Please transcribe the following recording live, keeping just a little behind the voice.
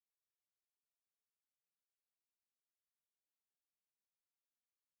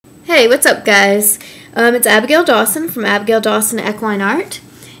Hey, what's up guys? It's Abigail Dawson from Abigail Dawson Equine Art,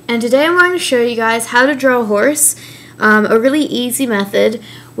 and today I'm going to show you guys how to draw a horse, a really easy method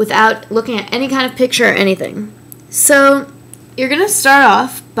without looking at any kind of picture or anything. So you're going to start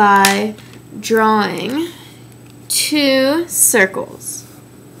off by drawing 2 circles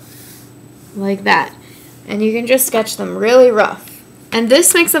like that, and you can just sketch them really rough. And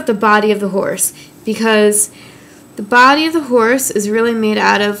this makes up the body of the horse because the body of the horse is really made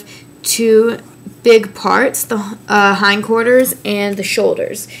out of 2 big parts, the hindquarters and the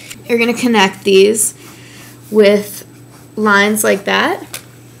shoulders. You're going to connect these with lines like that.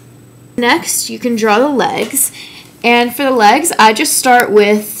 Next, you can draw the legs. And for the legs, I just start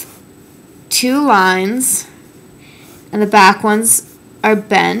with 2 lines, and the back ones are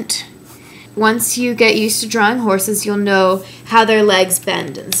bent. Once you get used to drawing horses, you'll know how their legs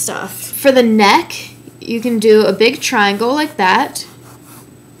bend and stuff. For the neck, you can do a big triangle like that.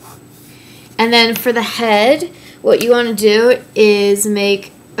 And then for the head, what you want to do is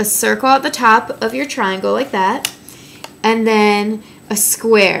make a circle at the top of your triangle like that, and then a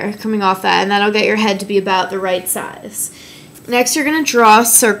square coming off that, and that'll get your head to be about the right size. Next, you're going to draw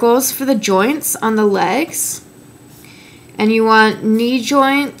circles for the joints on the legs, and you want knee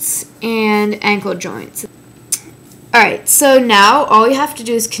joints and ankle joints. Alright, so now all you have to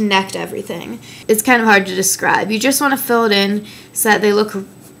do is connect everything. It's kind of hard to describe. You just want to fill it in so that they look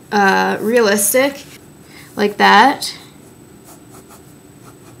realistic, like that.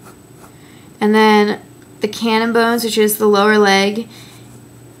 And then the cannon bones, which is the lower leg,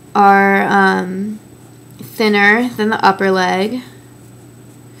 are thinner than the upper leg.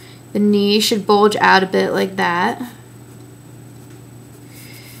 The knee should bulge out a bit like that.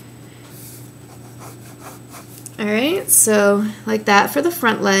 Alright, so like that for the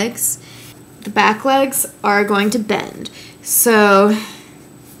front legs. The back legs are going to bend. So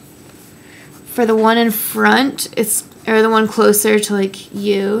for the one in front, or the one closer to like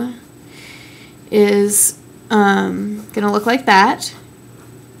you, is gonna look like that.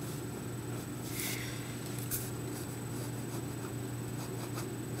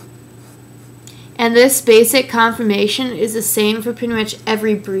 And this basic conformation is the same for pretty much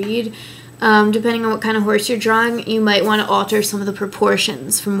every breed. Depending on what kind of horse you're drawing, you might want to alter some of the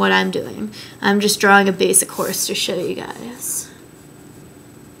proportions from what I'm doing. I'm just drawing a basic horse to show you guys.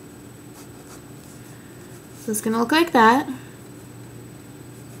 So it's going to look like that.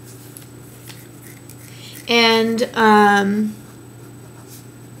 And I'm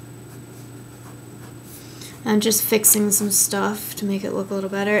just fixing some stuff to make it look a little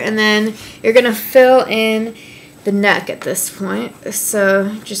better. And then you're going to fill in the neck at this point,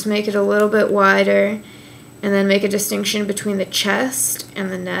 so just make it a little bit wider and then make a distinction between the chest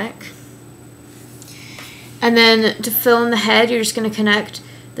and the neck. And then to fill in the head, you're just going to connect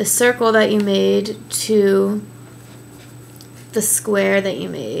the circle that you made to the square that you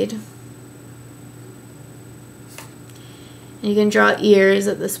made. And you can draw ears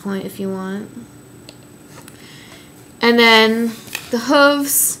at this point if you want. And then the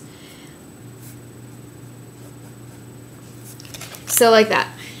hooves, so like that.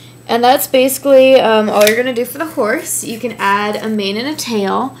 And that's basically all you're going to do for the horse. You can add a mane and a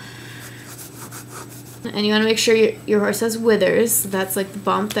tail. And you want to make sure your horse has withers. That's like the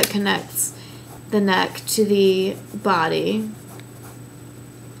bump that connects the neck to the body.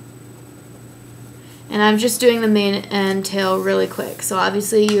 And I'm just doing the mane and tail really quick. So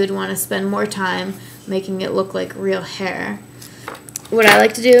obviously you would want to spend more time making it look like real hair. What I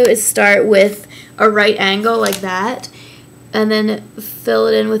like to do is start with a right angle like that, and then fill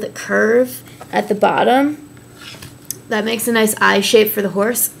it in with a curve at the bottom. That makes a nice eye shape for the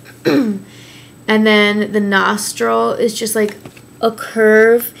horse. And then the nostril is just like a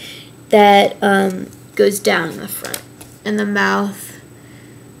curve that goes down in the front. And the mouth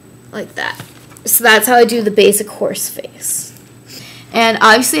like that. So that's how I do the basic horse face. And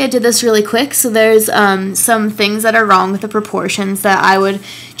obviously I did this really quick, so there's some things that are wrong with the proportions that I would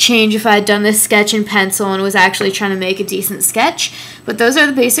change if I had done this sketch in pencil and was actually trying to make a decent sketch. But those are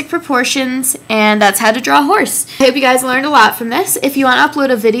the basic proportions, and that's how to draw a horse. I hope you guys learned a lot from this. If you want to upload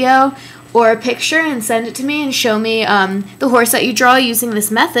a video or a picture and send it to me and show me the horse that you draw using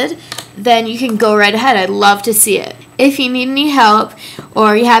this method, then you can go right ahead. I'd love to see it. If you need any help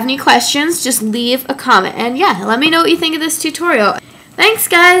or you have any questions, just leave a comment. And yeah, let me know what you think of this tutorial. Thanks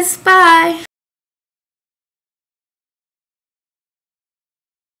guys, bye!